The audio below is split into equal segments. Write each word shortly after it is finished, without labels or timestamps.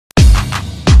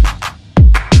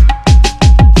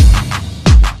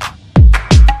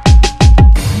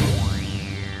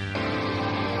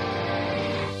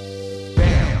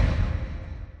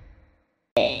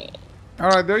All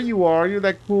right, there you are. You're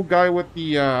that cool guy with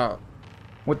the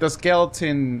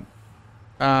skeleton.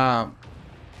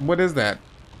 What is that?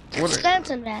 What?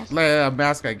 Skeleton mask.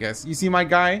 Mask, I guess. You see my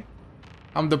guy?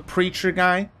 I'm the preacher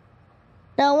guy.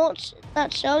 No,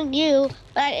 not showing you,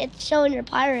 but it's showing your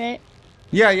pirate.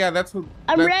 Yeah, that's who.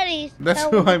 I'm ready. That's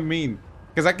who I mean.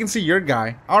 Because I can see your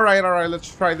guy. All right.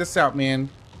 Let's try this out, man.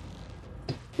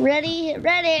 Ready.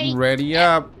 Ready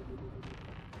up.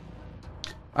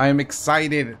 I am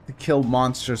excited to kill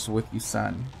monsters with you,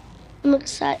 son. I'm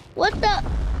excited. What the?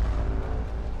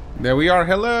 There we are.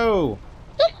 Hello.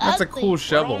 That's a cool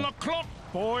shovel. Is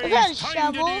that a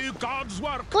shovel?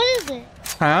 What is it?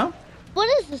 Huh? What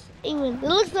is this even? It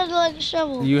looks like a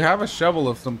shovel. You have a shovel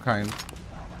of some kind.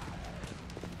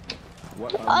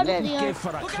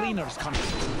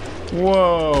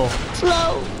 Whoa.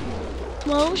 Slow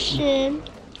motion.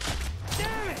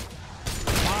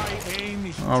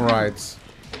 All right.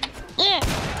 Yeah.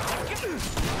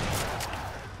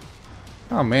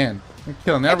 Oh man, we're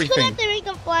killing everything. It's good that we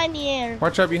can fly in the air.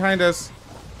 Watch out behind us.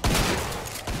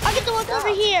 I get the one over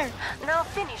here. Now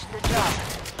finish the job.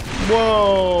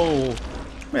 Whoa.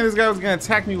 Man, this guy was gonna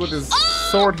attack me with his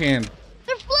sword hand.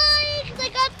 They're flying because I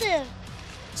got them.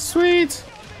 Sweet.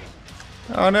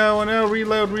 Oh no,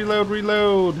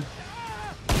 reload.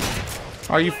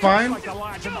 Are you fine?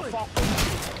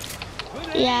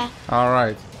 Yeah. All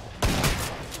right.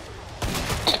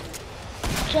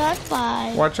 Just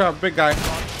fine. Watch out, big guy.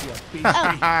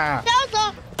 That was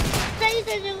all. You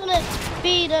said you were gonna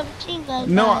be the machine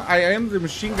gun. No, guy. I am the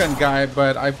machine gun guy,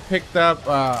 but I picked up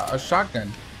a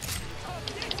shotgun.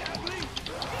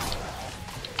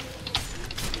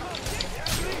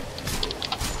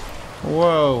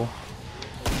 Whoa.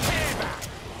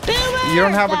 You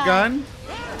don't have a gun?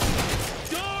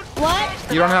 What?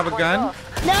 You don't have a gun?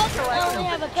 No, I only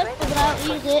have a pistol, but I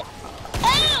don't use it.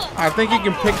 Ow! I think you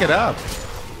can pick it up.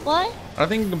 What? I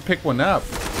think you can pick one up.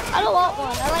 I don't want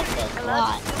one. I like this a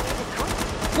lot.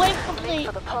 Wait, complete.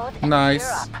 Nice.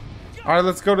 All right,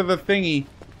 let's go to the thingy.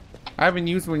 I haven't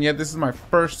used one yet. This is my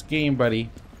first game, buddy.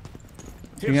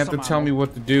 You have to tell me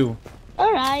what to do.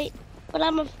 All right, but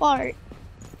I'm a fart.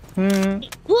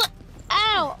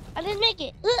 Ow! I didn't make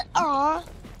it. Aw.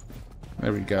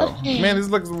 There we go. Okay. Man, this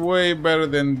looks way better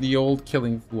than the old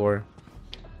killing floor.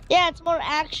 Yeah, it's more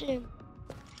action.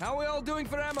 How are we all doing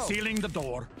for ammo? Sealing the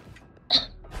door.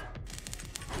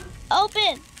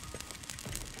 Open.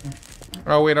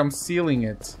 Oh wait, I'm sealing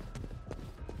it.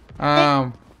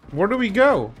 Where do we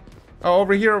go? Oh,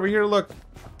 over here, look.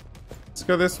 Let's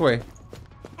go this way.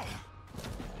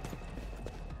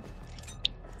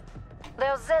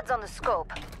 There's Zeds on the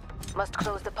scope. Must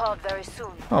close the pod very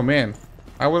soon. Oh man.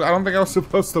 I don't think I was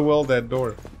supposed to weld that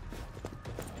door.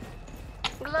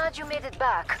 Glad you made it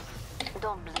back.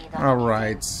 Don't bleed out.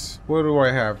 Alright. What do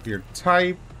I have here?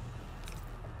 Type.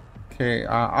 Okay,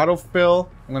 autofill.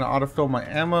 I'm gonna autofill my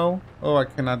ammo. Oh, I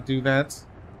cannot do that.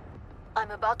 I'm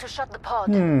about to shut the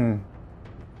pod.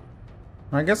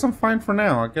 I guess I'm fine for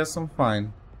now. I guess I'm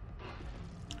fine.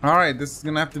 Alright, this is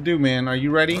gonna have to do, man. Are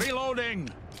you ready? Reloading.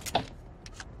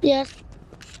 Yes.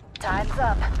 Time's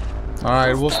up.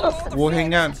 Alright, we'll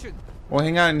hang out. We'll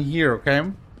hang out in here, okay?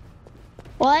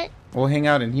 What? We'll hang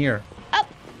out in here. Up.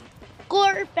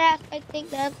 Quarterback, I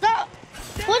think that's not.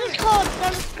 What is it called? It's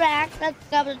not a crack. That's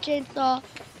the chainsaw.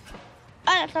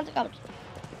 That's not the garbage.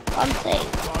 I'm saying.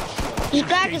 This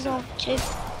crack is on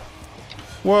chainsaw.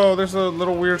 Whoa, there's a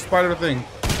little weird spider thing.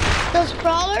 Those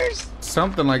crawlers?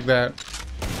 Something like that.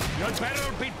 You'd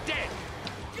better be dead.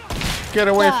 Get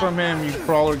away from him, you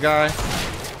crawler guy.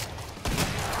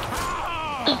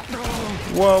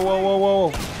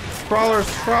 Whoa. Crawlers.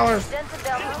 Dented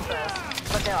their numbers,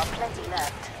 but there are plenty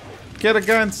left. Get a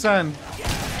gun, son.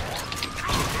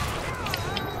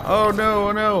 Oh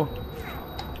no.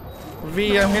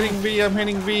 V, I'm hitting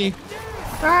V.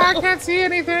 Ah, I can't see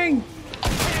anything.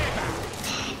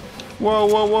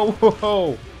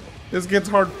 Whoa. This gets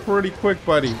hard pretty quick,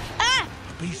 buddy. Ah!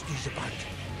 Beast is about.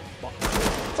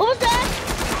 What was that?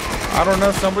 I don't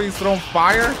know, somebody's throwing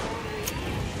fire?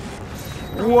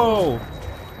 Whoa.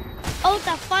 Oh,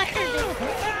 the fire.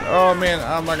 Oh man,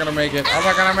 I'm not gonna make it.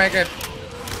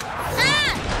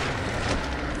 Ah!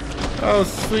 Oh,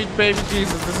 sweet baby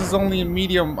Jesus. This is only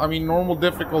in normal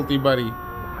difficulty, buddy.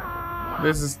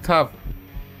 This is tough.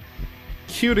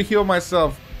 Q to heal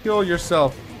myself. Heal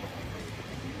yourself.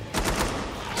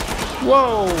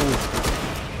 Whoa.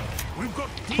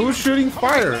 Who's shooting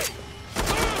fire?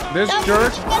 This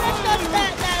jerk?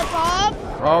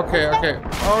 Okay.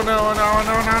 Oh no.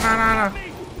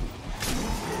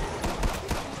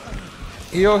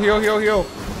 Heal.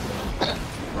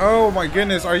 Oh my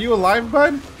goodness. Are you alive,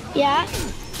 bud? Yeah.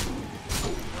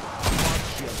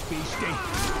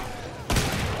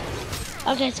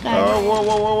 Okay, Sky. Oh, whoa,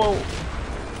 whoa, whoa, whoa.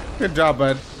 Good job,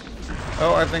 bud.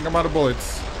 Oh, I think I'm out of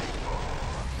bullets.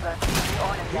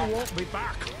 He won't be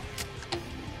back.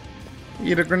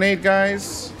 Eat a grenade,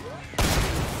 guys.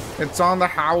 It's on the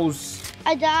house.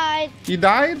 I died. You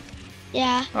died?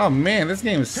 Yeah. Oh man, this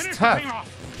game is Finish the tough. thing off.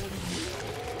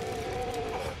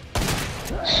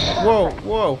 Whoa,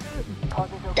 whoa.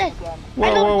 Dad, Whoa,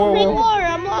 I don't whoa, whoa, need whoa. water.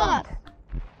 I'm lost.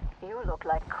 You look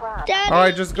like crap. Daddy,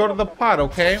 Alright, just go to the pot,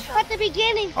 okay? at the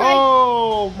beginning, Sky.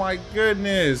 Oh my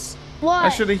goodness. What? I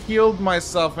should have healed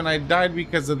myself and I died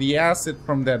because of the acid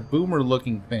from that boomer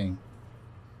looking thing.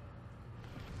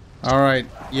 Alright,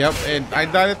 yep, and I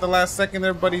died at the last second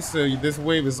there, buddy, so this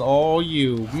wave is all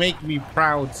you. Make me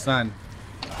proud, son.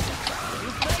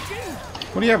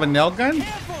 What do you have, a nail gun?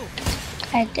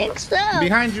 I think so.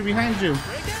 Behind you, behind you.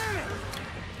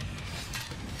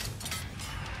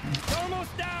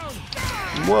 Almost down.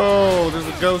 Whoa, there's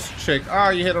a ghost chick. Oh,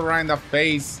 you hit her right in the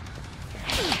face.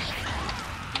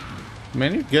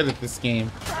 Man, you're good at this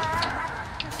game.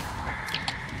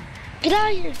 Get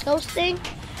out of here, ghost thing.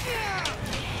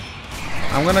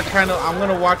 I'm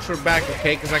gonna watch her back,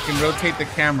 okay? Because I can rotate the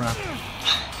camera.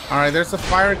 Alright, there's a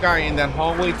fire guy in that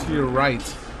hallway to your right.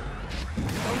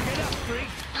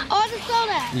 Oh, I just saw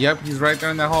that. Yep, he's right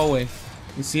there in that hallway.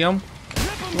 You see him?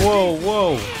 Whoa,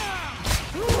 whoa.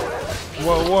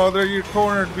 Whoa, whoa, there you're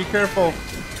cornered. Be careful.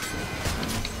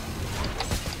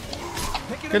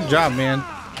 Good job, man.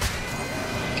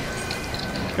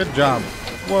 Good job.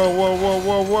 Whoa, whoa, whoa,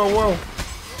 whoa, whoa, whoa.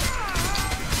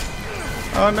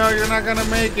 Oh no, you're not gonna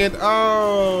make it.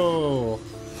 Oh.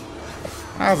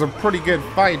 That was a pretty good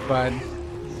fight, bud.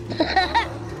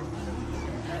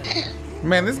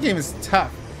 Man, this game is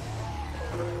tough.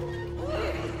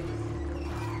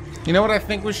 You know what I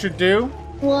think we should do?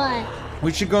 What?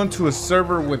 We should go into a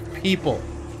server with people.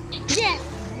 Yes.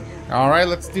 Alright,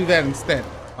 let's do that instead.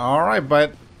 Alright,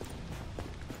 bud.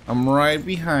 I'm right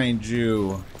behind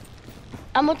you.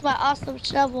 I'm with my awesome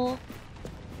shovel.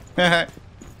 That's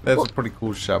a pretty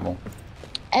cool shovel.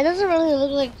 It doesn't really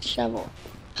look like a shovel.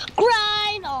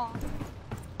 Grind on.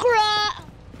 Grind.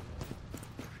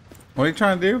 What are you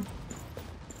trying to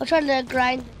I'm trying to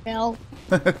grind the rail.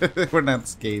 do? We're not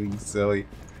skating, silly.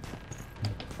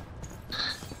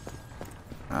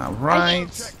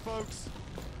 Alright. Check, folks.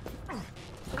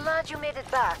 Glad you made it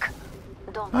back.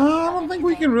 Don't I don't think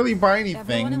we can really buy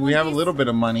anything. We have a little bit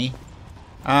of money.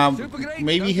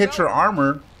 Maybe hit your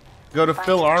armor. Go to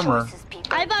fill armor.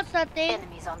 I bought something.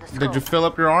 Enemies on the scope. Did you fill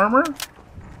up your armor?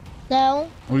 No.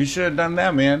 Well, you should have done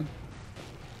that, man.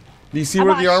 Do you see I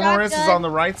where bought the a armor is? It's shotgun. on the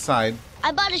right side.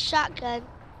 I bought a shotgun.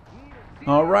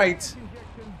 Alright.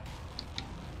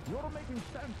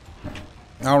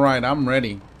 Alright, I'm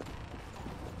ready.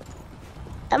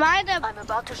 Am I the I'm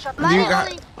about to shut Am I You the got-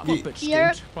 only I'm a bit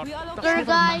Here. staged, but third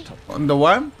guy? The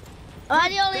what? Am I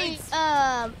the only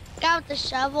guy with the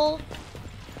shovel?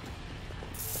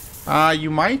 You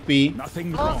might be.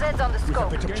 nothing All wrong. Zeds on the With a scope.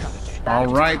 bit of challenge.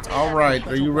 Alright, alright.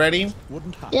 Are you ready?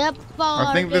 Wouldn't happen. Yep.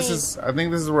 I think this is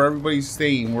where everybody's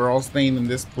staying. We're all staying in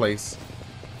this place.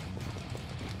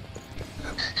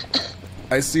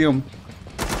 I see him.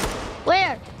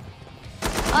 Where?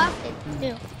 Austin,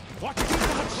 too. What do you think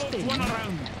of folks run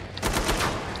around?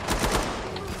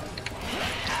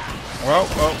 Well,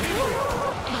 well.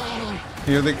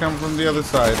 Here they come from the other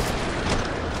side.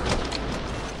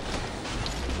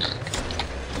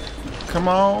 Come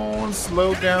on,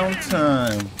 slow down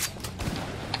time.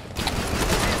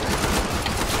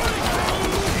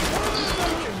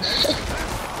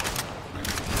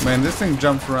 Man, this thing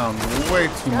jumps around way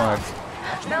too much.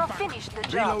 Now finish the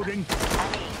job. Reloading.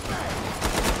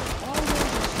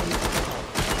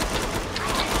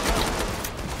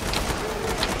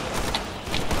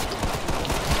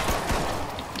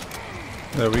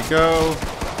 There we go.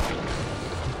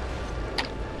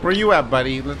 Where you at,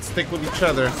 buddy? Let's stick with each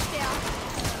other.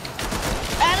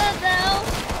 I don't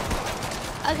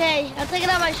know. Okay, I'm taking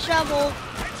out my shovel.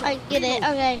 I get it.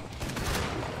 Okay.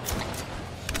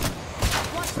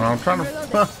 I'm trying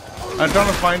to I'm trying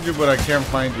to find you, but I can't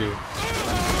find you.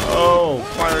 Oh,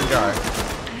 fire guy.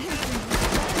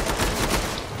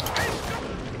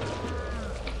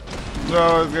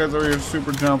 No, this guy's over here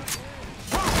super jump.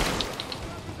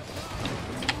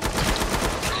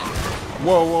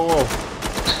 Whoa, whoa, whoa.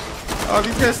 Oh,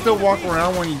 these guys still walk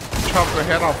around when you chop their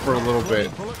head off for a little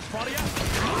bit. Bullets for you.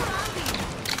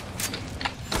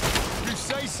 You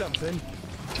say something.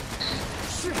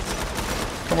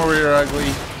 Come over here,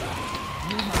 ugly.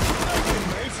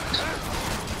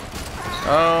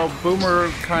 Oh, boomer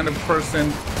kind of person.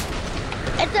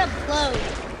 It's a bloat.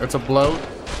 It's a bloat.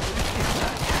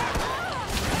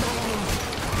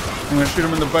 I'm gonna shoot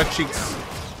him in the butt cheeks.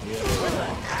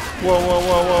 Whoa, whoa,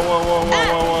 whoa, whoa, whoa, whoa,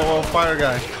 whoa, whoa, whoa, whoa, fire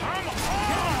guy.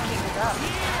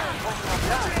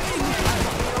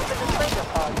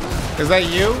 Is that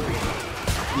you?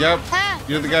 Yep.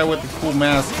 You're the guy with the cool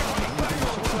mask.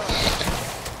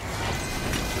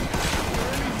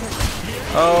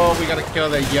 Oh, we gotta kill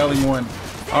that yelling one.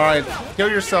 Alright, kill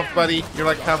yourself, buddy. You're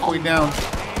like halfway down.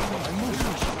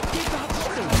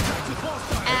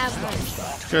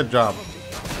 Good job.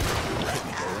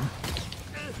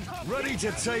 Ready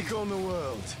to take on the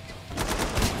world.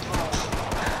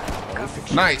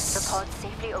 Nice. The pod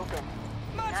safely open.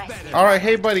 Nice. Alright,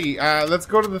 hey buddy, let's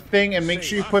go to the thing and make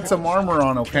sure you put some armor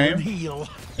on, okay?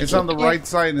 It's on the right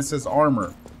side and it says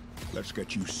armor. Let's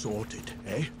get you sorted,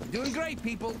 eh? Doing great,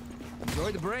 people.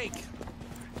 Enjoy the break.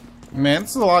 Man,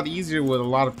 this is a lot easier with a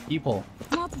lot of people.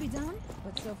 More to be done,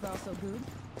 but so far so good.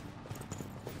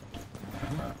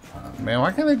 Man,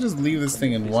 why can't I just leave this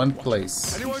thing in one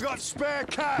place? Anyone got spare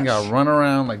cash? I gotta run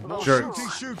around like jerks.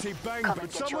 Shooty, bang, Come but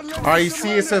and get someone your lend Alright, me you some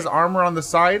see it says money. armor on the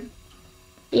side?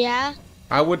 Yeah.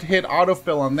 I would hit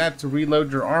autofill on that to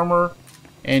reload your armor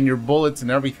and your bullets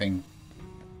and everything.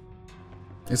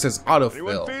 It says Anyone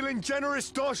autofill. feeling generous,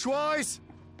 Dosh-wise?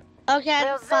 Okay, I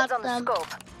There's bought Zeds on the them. scope.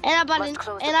 And I bought Must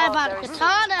close the and I pod bought a very soon.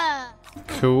 katana.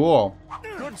 Cool.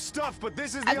 Good stuff, but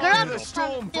this is A the girl eye of the katana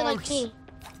storm, feel like folks. me.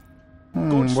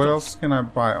 What else can I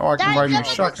buy? Oh, I can Dad, buy a new you got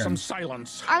shotgun.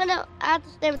 silence. I have to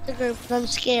stay with the group because I'm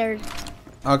scared.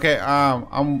 Okay,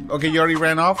 okay, you already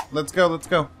ran off? Let's go, let's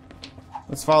go.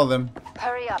 Let's follow them.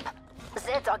 Hurry up.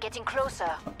 Zeds are getting closer.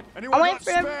 Anyone I'm waiting got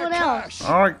for spare everyone else. cash?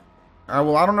 Alright.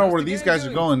 Well, I don't know where these guys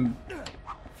are going.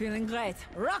 Feeling great.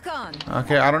 Rock on.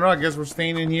 Okay, I don't know. I guess we're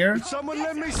staying in here. Someone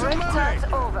lend me some Break money. time's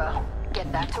over. Get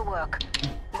back to work.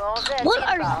 More Zeds What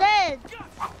are inbound.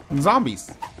 Zeds?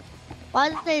 Zombies. Why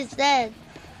did they say Zed?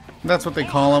 That's what they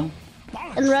call them.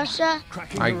 In Russia?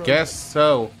 I guess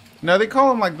so. No, they call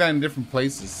them like that in different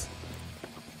places.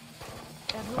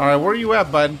 Alright, where are you at,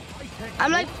 bud?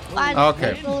 I'm like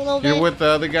Okay. a little bit. You're with the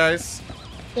other guys?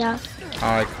 Yeah.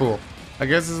 Alright, cool. I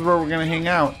guess this is where we're gonna hang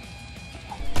out.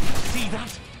 See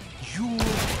that? You're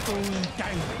going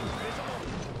down.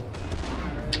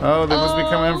 Oh, they must be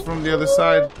coming from the other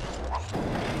side.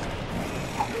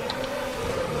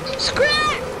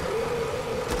 Scratch!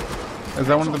 Is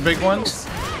that one of the big ones?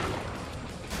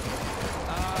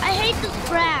 I hate the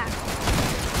scratch.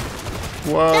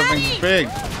 Whoa, that Daddy! thing's big.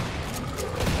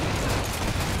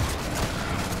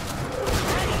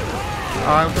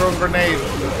 I'm throwing grenades.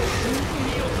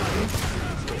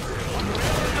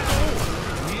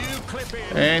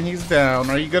 And he's down.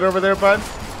 Are you good over there, bud?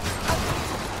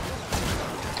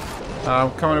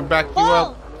 I'm coming to back you Oh!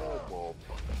 up.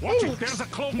 Watch it, there's a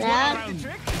close one Dad. around.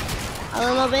 A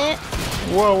little bit.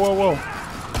 Whoa, whoa, whoa.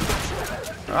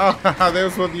 Oh,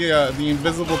 there's what the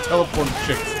invisible teleporter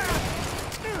chicks.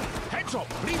 Heads up,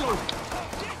 reload.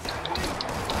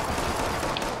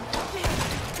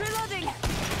 Reloading.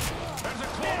 There's a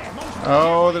close monster.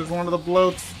 Oh, there's one of the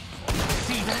bloats.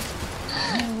 See that?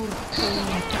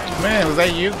 Man, was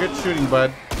that you? Good shooting,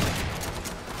 bud.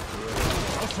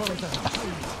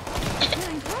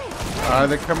 Feeling great.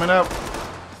 They're coming up.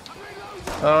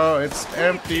 Oh, it's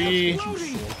empty.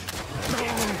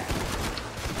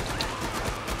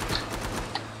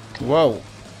 Whoa.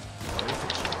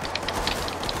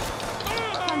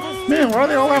 Man, why are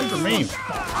they all after me?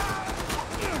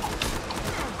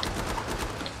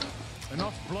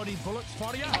 Enough bloody bullets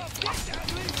for you?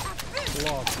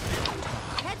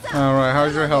 Alright,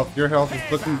 how's your health? Your health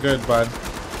is looking good, bud.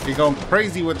 You're going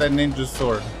crazy with that ninja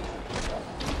sword.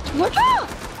 What? Ah!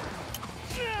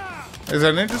 Is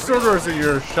it a ninja sword or is it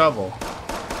your shovel?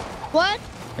 What?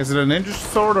 Is it a ninja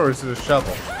sword or is it a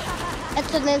shovel?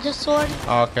 It's a ninja sword.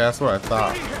 Oh, okay, that's what I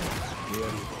thought.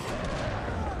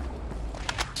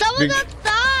 Someone's Did-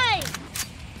 outside!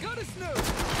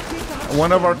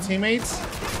 One of our teammates?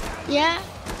 Yeah?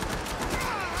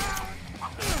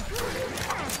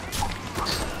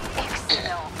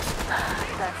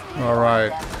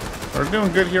 Alright. We're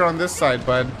doing good here on this side,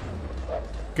 bud.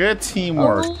 Good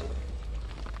teamwork. Oh.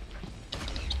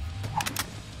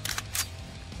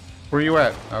 Where you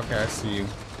at? Okay, I see you.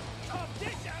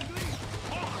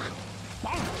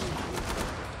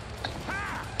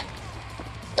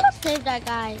 Save that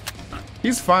guy.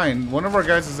 He's fine. One of our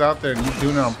guys is out there and he's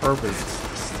doing it on purpose.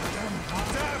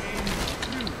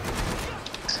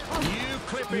 You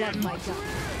clip Love in. my job.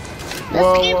 This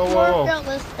Whoa, game's whoa, more whoa.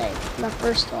 realistic than the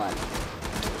first one.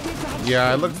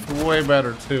 Yeah, it looks way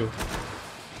better too.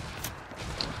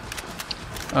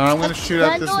 I'm gonna shoot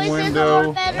out The this noises are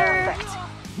window. better.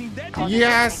 Pod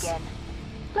Yes! again.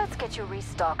 Let's get you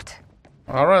restocked.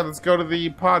 Alright, let's go to the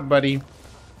pod, buddy.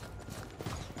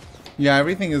 Yeah,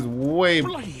 everything is way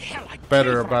Bloody hell, I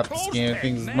better came for about a this close game. there,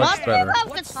 Everything's man. much better. Why do you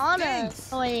What's have katanas? this?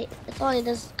 Oh wait, it's only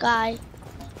this guy.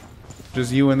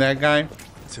 Just you and that guy.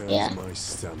 Turns Yeah. my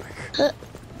stomach.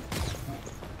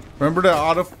 Remember to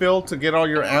autofill to get all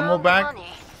your ammo back,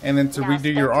 and then to Now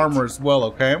redo your spend it. armor as well.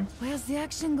 Okay. Where's the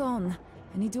action gone?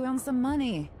 I need to earn some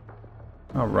money.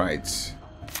 All right.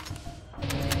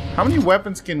 How many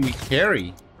weapons can we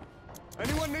carry?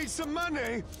 Anyone need some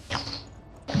money?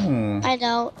 I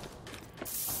don't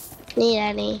need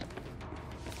any.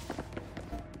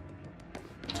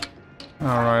 All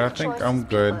right, I think I'm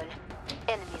good.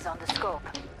 Enemies on the scope.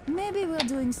 Maybe we're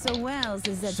doing so well,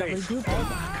 is that double Safe. group?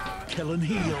 Kill and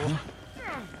heal.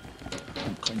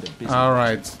 I'm kind of busy. All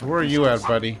right, where are you at,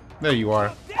 buddy? There you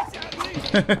are.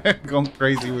 Going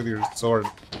crazy with your sword.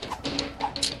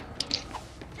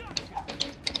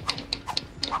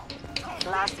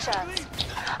 Last chance.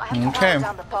 I have to Okay. power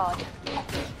down the pod.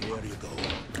 Here you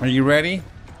go. Are you ready?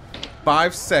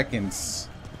 5 seconds.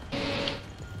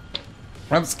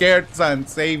 I'm scared, son.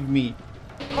 Save me.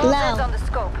 Movement No. on the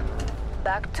scope.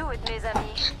 Back to it, mes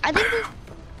amis. I think this.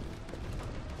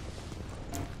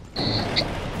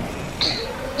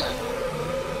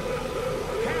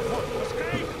 Careful,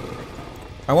 escape.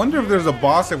 I wonder if there's a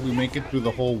boss if we make it through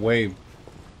the whole wave.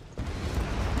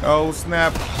 Oh,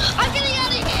 snap. I'm getting out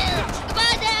of here.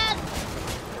 Goodbye,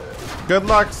 Dad. Good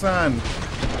luck, son.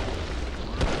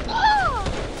 Oh.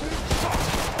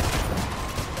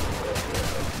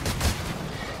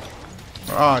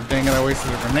 Oh, dang it. I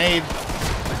wasted a grenade.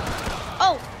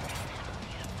 Oh.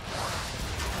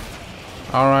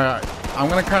 All right. I'm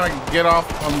going to kind of get off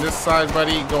on this side,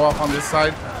 buddy. Go off on this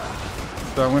side.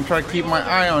 So I'm going to try to keep my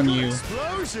eye on you.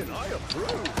 Explosion, I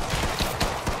approve.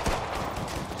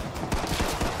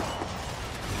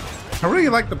 I really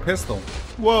like the pistol.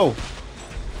 Whoa.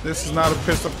 This is not a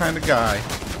pistol kind of guy. A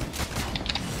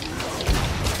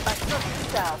slow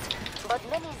start, but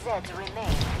many Zeds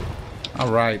remain.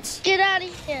 All right. Get out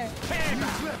of here.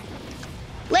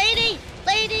 Lady!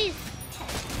 Ladies!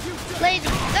 Ladies,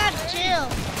 gotta chill.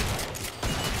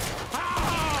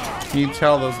 You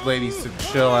tell those ladies to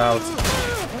chill out.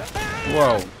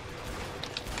 Whoa.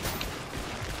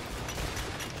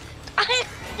 I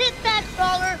hit that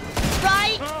crawler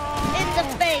right in the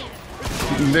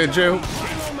face. Did you?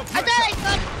 I thought I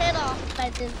got his head off,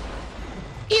 but then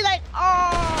he like,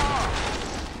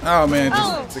 oh. Oh, man.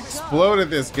 Oh. Just exploded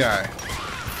this guy.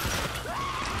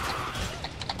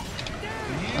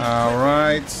 All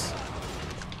right.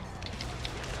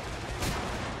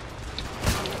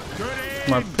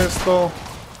 My pistol.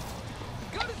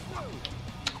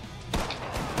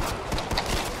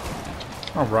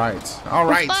 All right. All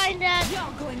right. Fine, Dad.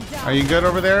 You're going down. Are you good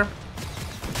over there?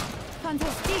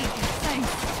 Fantastic. Thanks.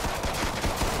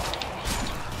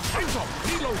 Hands up,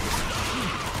 reload.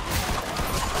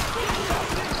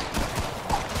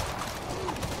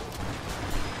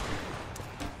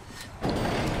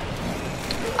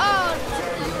 Oh,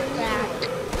 no, Dad.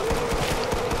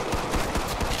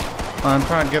 I'm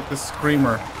trying to get this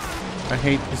screamer. I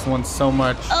hate this one so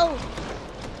much. Oh,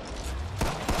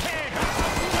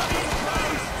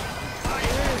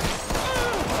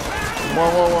 Whoa,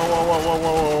 whoa, whoa, whoa, whoa, whoa,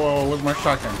 whoa, whoa, whoa. Where's my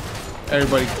shotgun?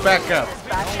 Everybody, back up.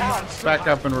 Back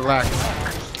up and relax.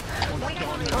 We can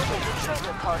reload the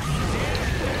treasure pod.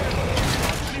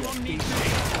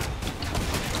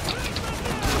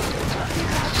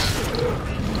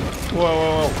 Whoa,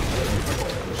 whoa,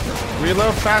 whoa.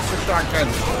 Reload faster, shotgun.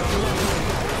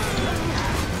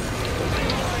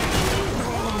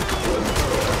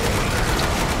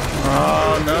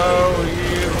 Oh, no.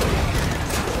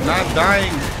 He's not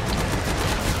dying.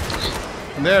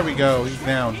 There we go. He's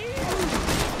down.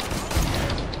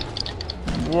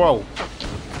 Whoa.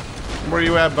 Where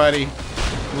you at, buddy?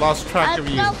 Lost track I'm of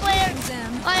you. somewhere.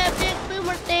 I have big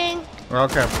boomer thing.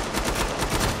 Okay.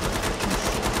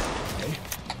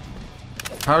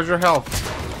 How's your health?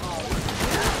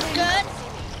 Good.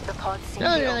 The pod seems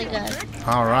Really, really good.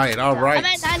 All right, all I'm right.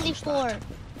 at 94.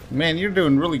 Man, you're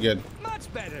doing really good.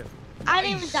 Much better. I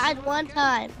didn't even died one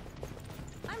time.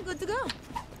 I'm good to go.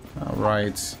 All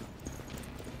right.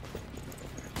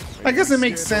 I guess it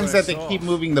makes sense that they keep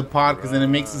moving the pod because then it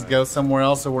makes us go somewhere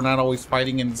else so we're not always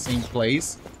fighting in the same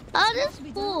place. Oh, this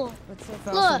is cool. But so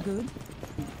far Look. so good.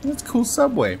 That's cool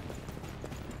subway.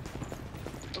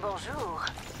 Bonjour.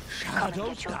 Come and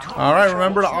get your toy. All right,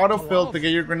 remember to autofill to get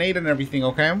your grenade and everything,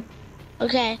 okay?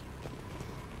 Okay.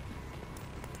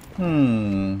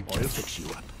 I'm I'll fix you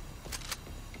up.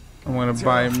 gonna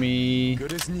buy me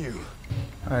Good as new.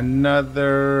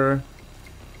 another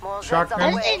More Zeds Shotgun?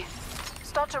 on the way.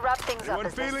 Start to wrap things up, Anyone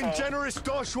as they feeling say. generous,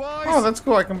 Doshwise? Oh, that's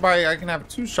cool. I can have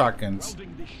 2 shotguns.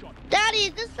 Daddy,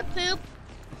 is this the poop?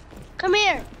 Come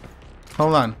here.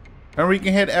 Hold on. And we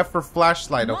can hit F for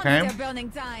flashlight, okay? Monster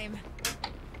burning time.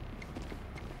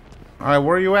 Alright,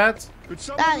 where are you at? Could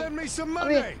someone Daddy, lend me some come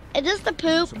money? here. Is this the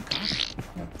poop?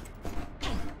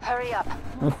 Hurry up.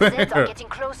 Zeds are Where? getting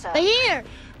closer. Right here.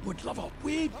 Would love a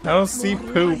weed. I don't see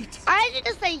poop. I need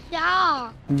to say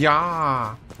yeah.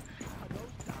 Yeah.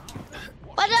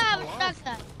 Why do I have a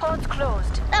shotgun? Pod's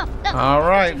closed. No, no.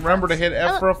 Alright, remember to hit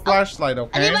F for a flashlight, I need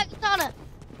okay? my katana.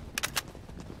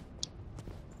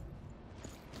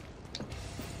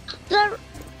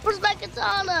 Where's my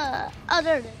katana? Oh,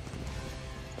 there it is.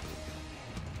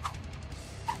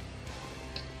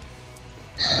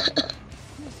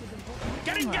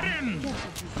 Get in!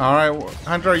 Alright,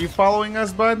 Hunter, are you following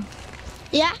us, bud?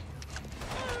 Yeah.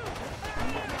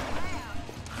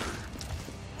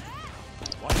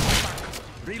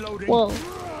 Reloading. Whoa.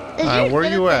 Where are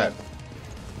you at?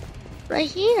 Right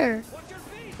here.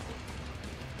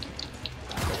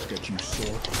 Let's get you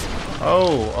sore.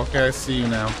 Oh, okay, I see you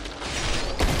now.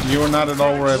 You were not at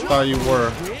all where I thought you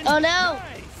were. Oh no.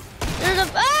 There's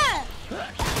a ah!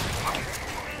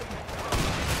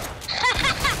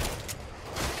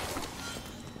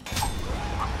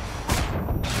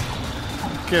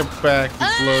 Get back, you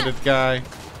bloated guy.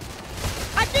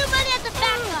 I threw money at the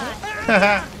fat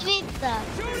guy. He needs stuff.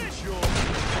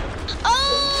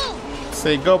 Oh!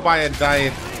 Say go buy a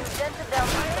diet. Zeds are down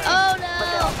to 3, Oh but there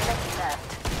are no! plenty left.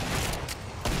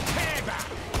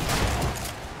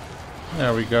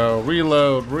 There we go.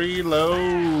 Reload,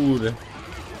 reload.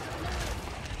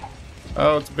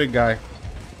 Oh, it's a big guy.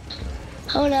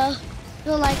 Oh no.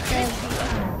 Don't like this.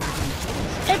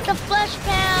 It's a flesh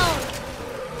pound.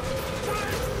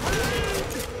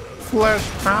 Flesh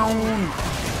pound.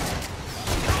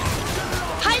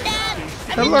 Hi, Dad.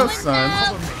 I'm in Hello, the son.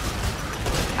 window.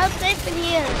 I'm safe in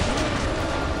here.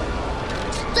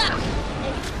 Stop.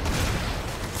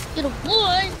 Get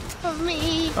away from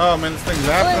me. Oh man, this thing's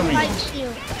after me. Fight you.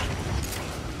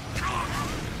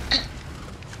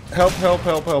 Help, help,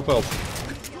 help, help, help.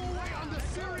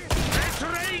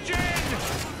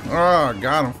 Oh,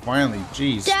 got him finally.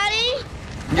 Jeez. Daddy?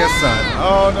 Yes, son.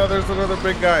 Ah! Oh no, there's another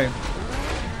big guy.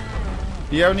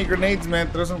 Do you have any grenades, man?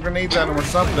 Throw some grenades at him or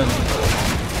something.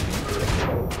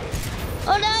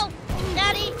 Oh no,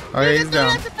 Daddy. Okay, he's the down.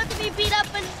 that's about to be beat up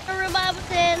in the room I was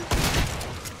in.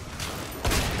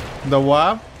 The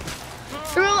what?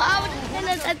 The room I was in,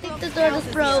 I think the door is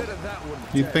broke.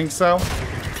 You think so?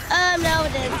 No,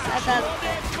 it is. I thought.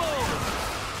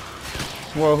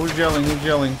 Whoa, who's yelling? Who's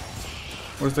yelling?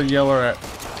 Where's the yeller at?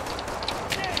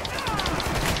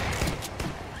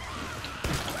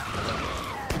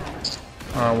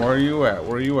 Where are you at?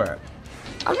 Where are you at?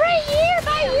 I'm right here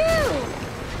by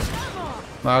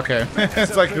you. Okay.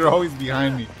 It's like you're always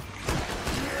behind me.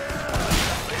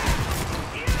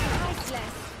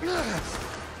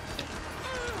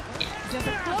 Just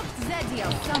a cloaked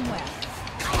Zediel somewhere.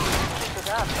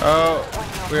 Oh,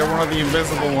 we have one of the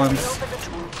invisible ones.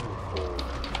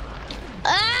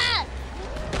 Ah!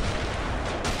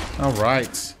 All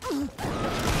right.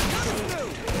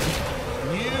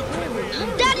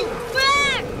 Daddy,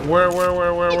 back! Where? Out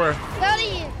of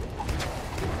here.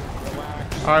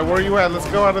 All right, where are you at? Let's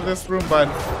go out of this room, bud.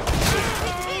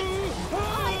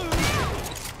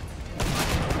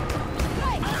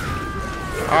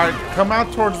 All right, come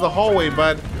out towards the hallway,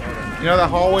 bud. You know that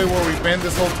hallway where we've been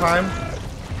this whole time?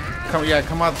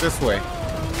 Come out this way.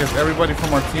 Because everybody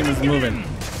from our team is moving.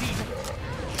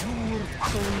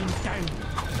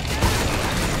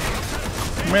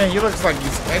 Man, he looks like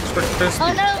he's extra crispy.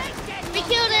 Oh no, we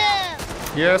killed him.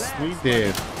 Yes, we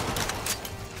did.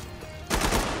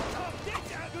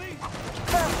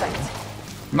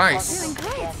 Perfect. Nice. Doing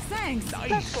great, thanks.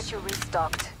 Let's get you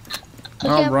restocked.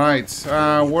 All right.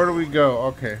 Where do we go?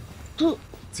 Okay. Good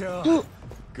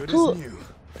as new.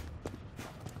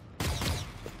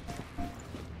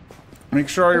 Make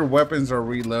sure all your weapons are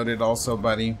reloaded also,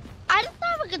 buddy. I just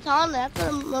have a katana. That's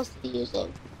what I'm mostly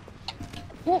using.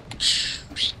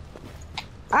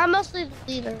 I'm mostly the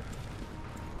leader.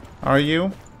 Are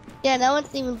you? Yeah, no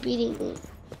one's even beating me.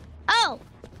 Oh,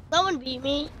 someone beat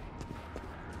me.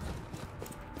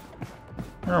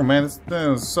 Oh man, this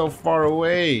thing is so far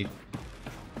away.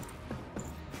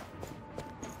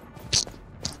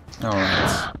 All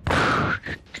right.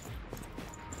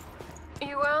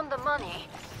 You earned the money.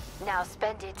 Now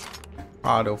spend it.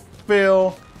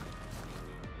 Autofill.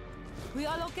 We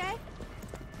all okay?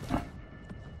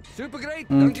 Super great.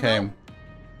 Don't you Okay. know?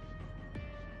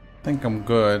 Think I'm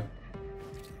good.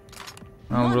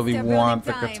 I don't really Monster want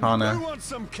the building time. Who katana. wants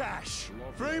some cash?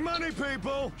 Free money,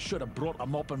 people. Should have brought a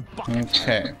mop and bucket.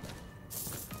 Okay.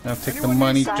 I'll take the Anyone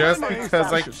money need just some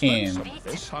because I Spend can. some of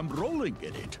this. I'm rolling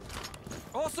in it.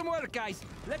 Awesome work, guys.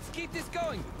 Let's keep this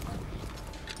going.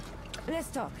 Let's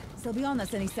talk. They'll be on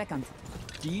us any second.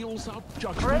 Deals out Break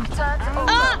judgment. turns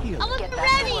I over. wasn't Get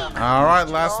back to ready. work. Alright,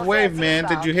 last wave, man.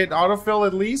 Did you hit autofill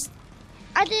at least?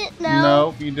 I didn't know.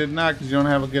 Nope, you did not because you don't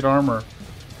have a good armor.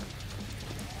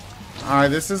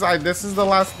 Alright, this is the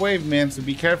last wave, man, so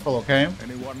be careful, okay?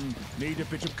 Anyone need a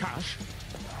bit of cash?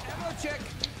 Ammo check.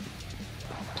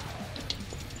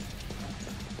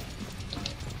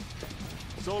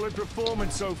 Solid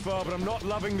performance so far, but I'm not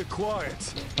loving the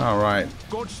quiet. Alright.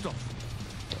 Good stuff.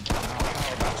 Now,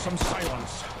 how about some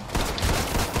silence?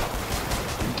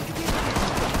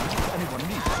 Anyone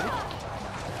need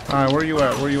it? Alright, where you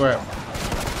at? Where you at?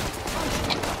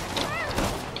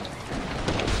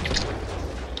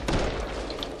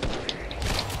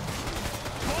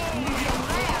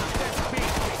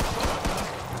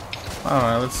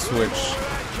 Alright, let's switch.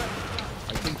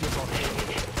 I think you're okay.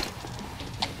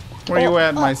 Where you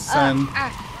at, my son?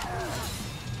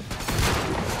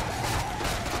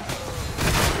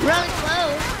 Really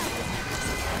close.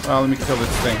 Oh, let me kill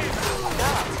this thing.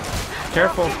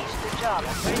 Careful. Finish the job.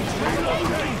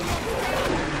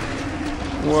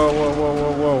 Whoa, whoa, whoa,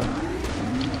 whoa, whoa.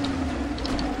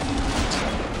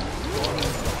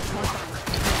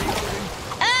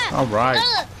 Alright.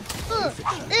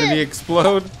 Did he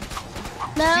explode?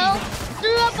 No.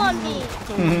 Threw up on me.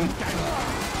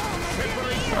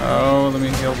 Oh, let me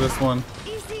heal this one.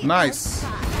 Nice.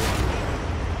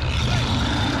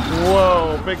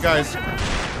 Whoa, big guys.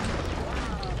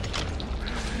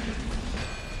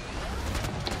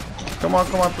 Come on,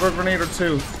 throw a grenade or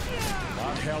two.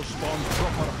 That hellspawn's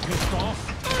proper pissed off.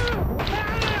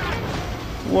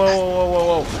 Whoa, whoa, whoa,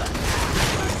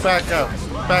 whoa. Back up,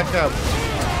 back up.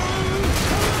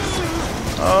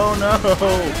 Oh no.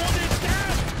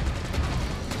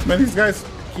 Man, these guys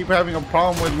keep having a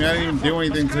problem with me. I didn't even do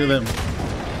anything to them.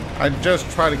 I just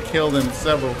try to kill them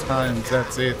several times.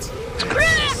 That's it.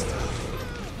 Crack!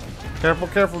 Careful,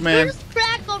 careful, man. There's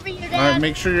crack over here, Dad. Alright,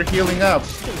 make sure you're healing up.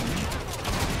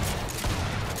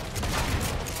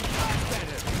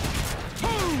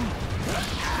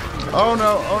 Oh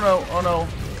no, oh no, oh no.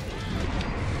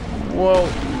 Whoa.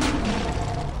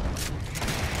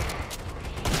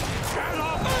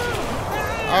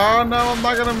 Oh no, I'm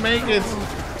not gonna make it.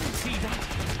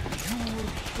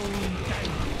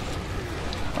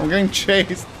 I'm getting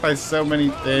chased by so many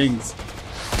things.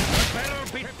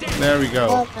 There we go.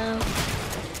 Oh, no.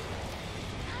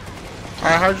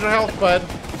 Alright, how's your health, bud?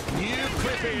 New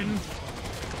clip in.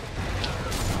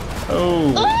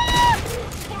 Oh.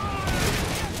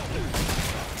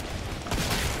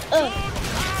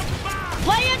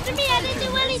 Why are you after me? I didn't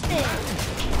do anything.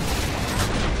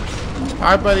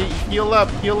 Alright, buddy. Heal up,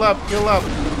 heal up, heal up.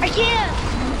 I can't.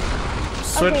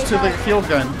 Switch Okay, to the fine. heal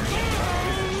gun.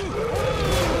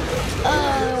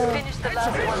 Finish the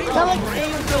last one. Someone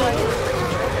save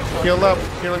me. Heal up.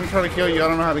 Here, let me try to heal you. I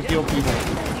don't know how to heal people.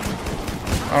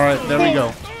 Alright, there we go.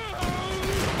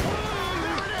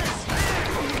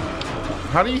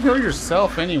 How do you heal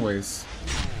yourself anyways?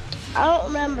 I don't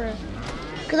remember.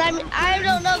 Cause I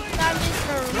don't know because I'm used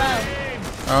to a remote.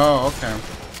 Oh, okay.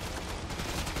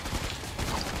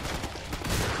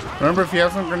 Remember, if you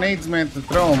have some grenades, man, to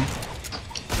throw them.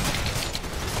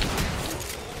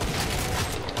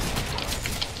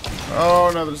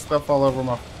 Oh no, there's stuff all over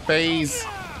my face.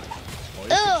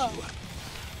 Ugh.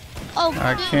 Oh,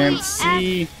 I gooey can't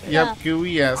see. acid Yep, stuff.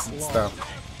 gooey acid stuff.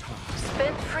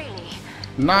 Spend freely.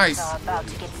 Nice. Are about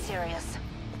to get serious.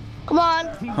 Come on.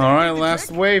 Alright,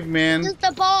 last wave, man. This is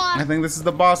the boss. I think this is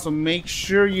the boss, so make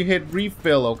sure you hit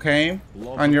refill, okay?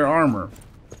 On your armor.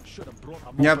 Should have brought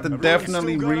a You have mop to and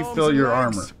definitely Still got arms refill and your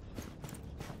legs. armor.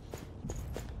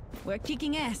 We're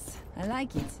kicking ass. I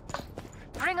like it.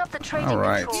 Bring up the trading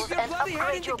Alright. controls Keep your and bloody head in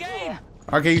upgrade the your game. gear.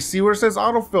 Okay, you see where it says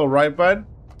autofill, right, bud?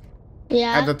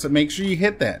 Yeah. Have to make sure you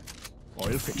hit that.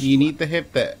 Oil fix. You need to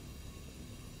hit that.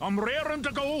 I'm raring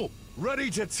to go. Ready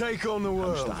to take on the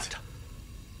world. That.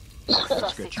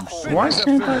 Sausage hole. Why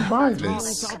can't I buy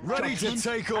this? Ready to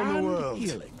take on the world.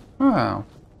 Healing. Oh.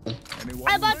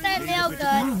 Anyone I bought that nail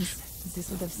gun. This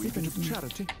would have need a bit sickened of me.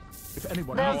 charity. If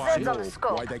anyone There's knows Zeds on the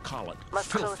scope. why they call it Must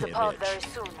close the filthy pod rich. very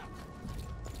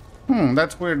soon.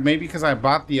 That's weird. Maybe because I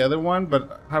bought the other one,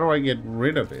 but how do I get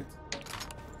rid of it?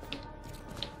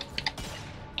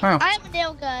 Huh. I have a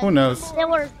nail gun. Who knows? They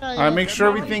work really Alright, make sure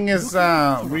everything is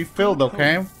refilled,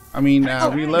 okay? I mean,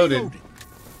 reloaded.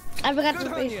 I forgot to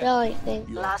refill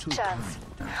anything. Last chance.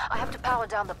 I have to power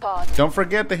down the pod. Don't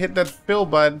forget to hit that fill,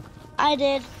 bud. I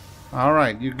did. All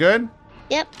right, you good?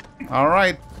 Yep. All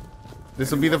right.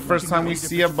 This will be the first time we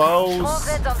see a boss.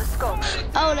 OverlookeDEnT on the scope.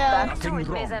 Oh no. Back to Nothing it,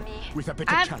 mes wrong amis. with a bit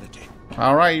of I'm- charity.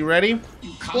 All right, you ready?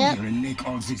 You come Yep. here and make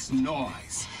all this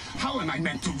noise. How am I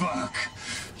meant to work?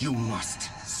 You must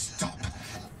stop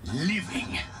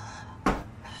living.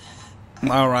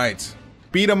 All right.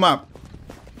 Beat him up.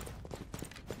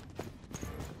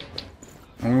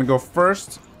 I'm gonna go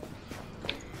first.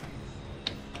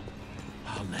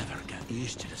 I'll never get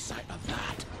used to the sight of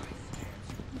that.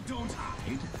 Don't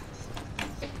hide.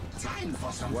 Time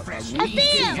for some fresh I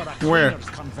see him. For a Where? cleaners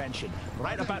convention,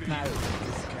 right about now.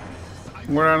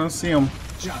 Where I don't see him.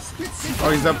 Just Oh,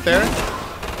 he's up there?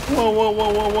 Whoa, whoa,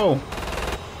 whoa, whoa, whoa.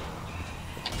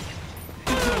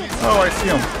 Oh, I see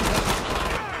him.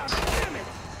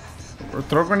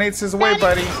 Throw grenades his way,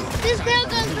 buddy. This rail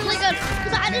gun's really good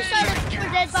because I just started for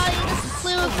dead body and just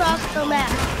flew across the map.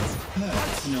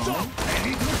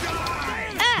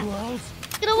 Ah!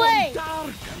 Get away!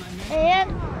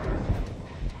 And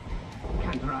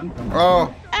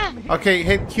Oh. ah! Okay,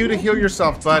 hit Q to heal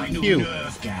yourself, bud. Q.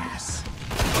 nerve gas.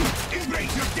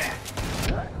 Embrace your death.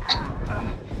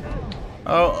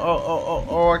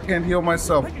 Oh, I can't heal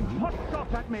myself.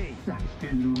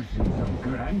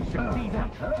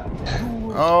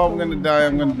 Oh, I'm gonna die,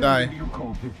 I'm gonna die.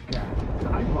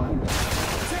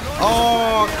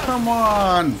 Oh, come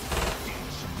on.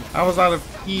 I was out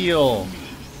of heal.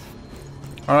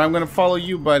 Alright, I'm gonna follow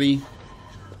you, buddy.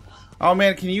 Oh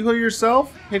man, can you heal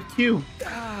yourself? Hit Q.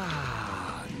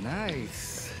 Ah,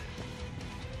 nice.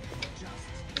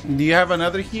 Do you have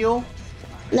another heal?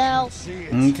 No.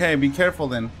 Okay, be careful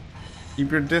then.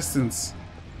 Keep your distance.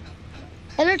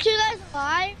 And are two guys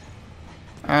alive?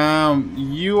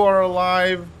 You are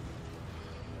alive,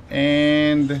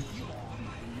 and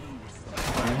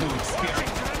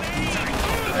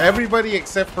everybody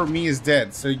except for me is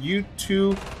dead. So you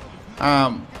two,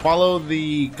 follow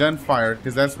the gunfire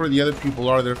because that's where the other people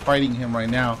are. They're fighting him right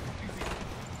now.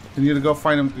 You need to go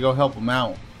find him to go help him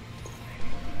out.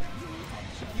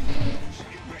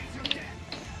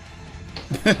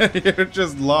 You're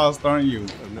just lost, aren't you?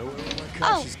 I know where all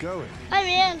my Oh. cash is going. I'm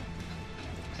in.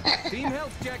 Team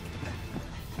health check.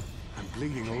 I'm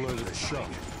bleeding all over the shop.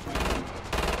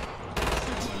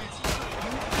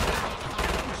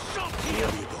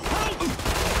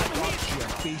 Watch your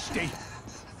beastie.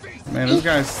 Man, this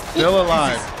guy's still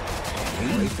alive.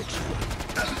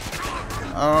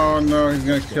 Oh no, he's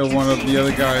gonna kill one of the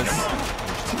other guys. A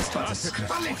little explosive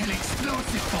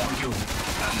for you.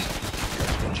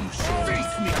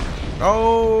 Face me.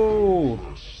 Oh!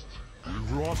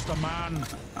 You lost a man.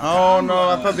 Oh no,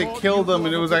 I thought they killed him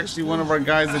and it was actually one of our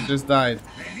guys that just died.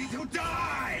 Ready to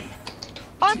die.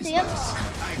 On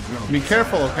the Be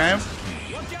careful, okay?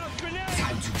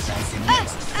 Time to try some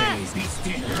next phase. Be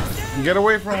still. Get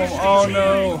away from him. Oh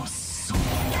no.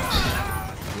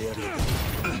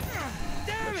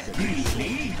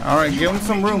 Alright, give him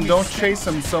some room. Don't chase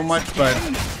him so much, but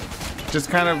just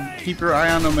kind of keep your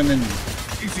eye on him and then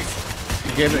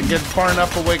get far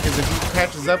enough away, because if he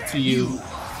catches up to you,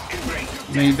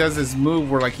 then he does this move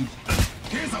where like he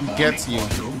gets you.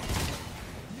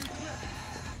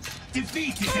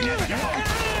 Defeat is inevitable.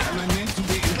 Am I meant to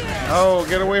be impressed? Oh,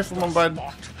 get away from him, bud.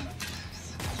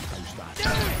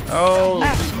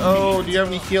 Oh, do you have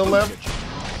any heal left?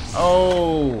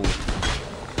 Oh,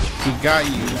 he got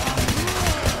you.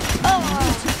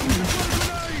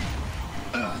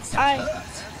 I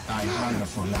hunger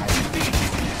for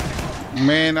life.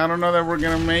 Man, I don't know that we're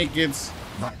gonna make it.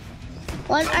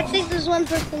 one. I think there's one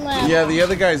person left. Yeah, the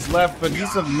other guy's left, but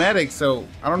he's a medic, so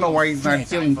I don't know why he's not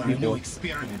healing For a new people.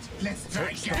 experiment. Let's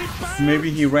try gas.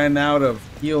 Maybe he ran out of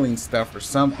healing stuff or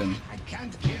something. I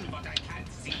can't kill what I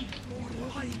can't see.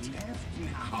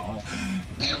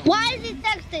 Now, Why is he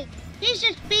texting? He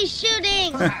should be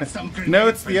shooting. have some No,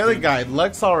 it's grenades the other for guy.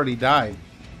 Lux already died.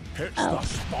 Hits the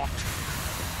spot.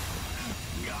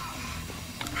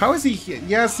 How is he?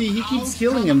 Yeah, see, he keeps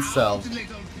healing himself. little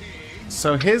pig.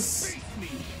 So his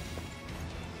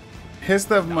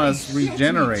stuff must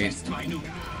regenerate. Test my new-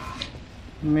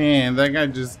 Man, that guy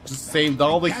just saved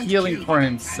all the healing for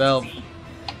himself.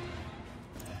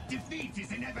 Defeat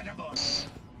is inevitable.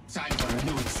 Time for a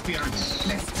new experiment.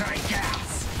 Let's try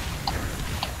gas.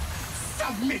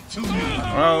 Submit to me.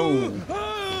 Oh.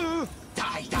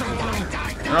 Die, die, die,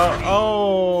 die, die.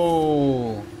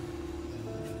 Oh.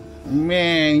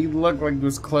 Man, he looked like he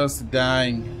was close to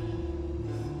dying.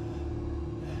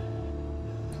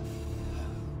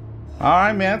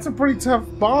 Alright, man, that's a pretty tough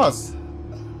boss.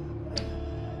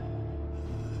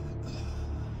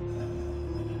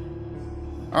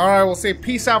 All right, we'll say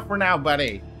peace out for now,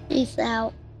 buddy. Peace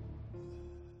out.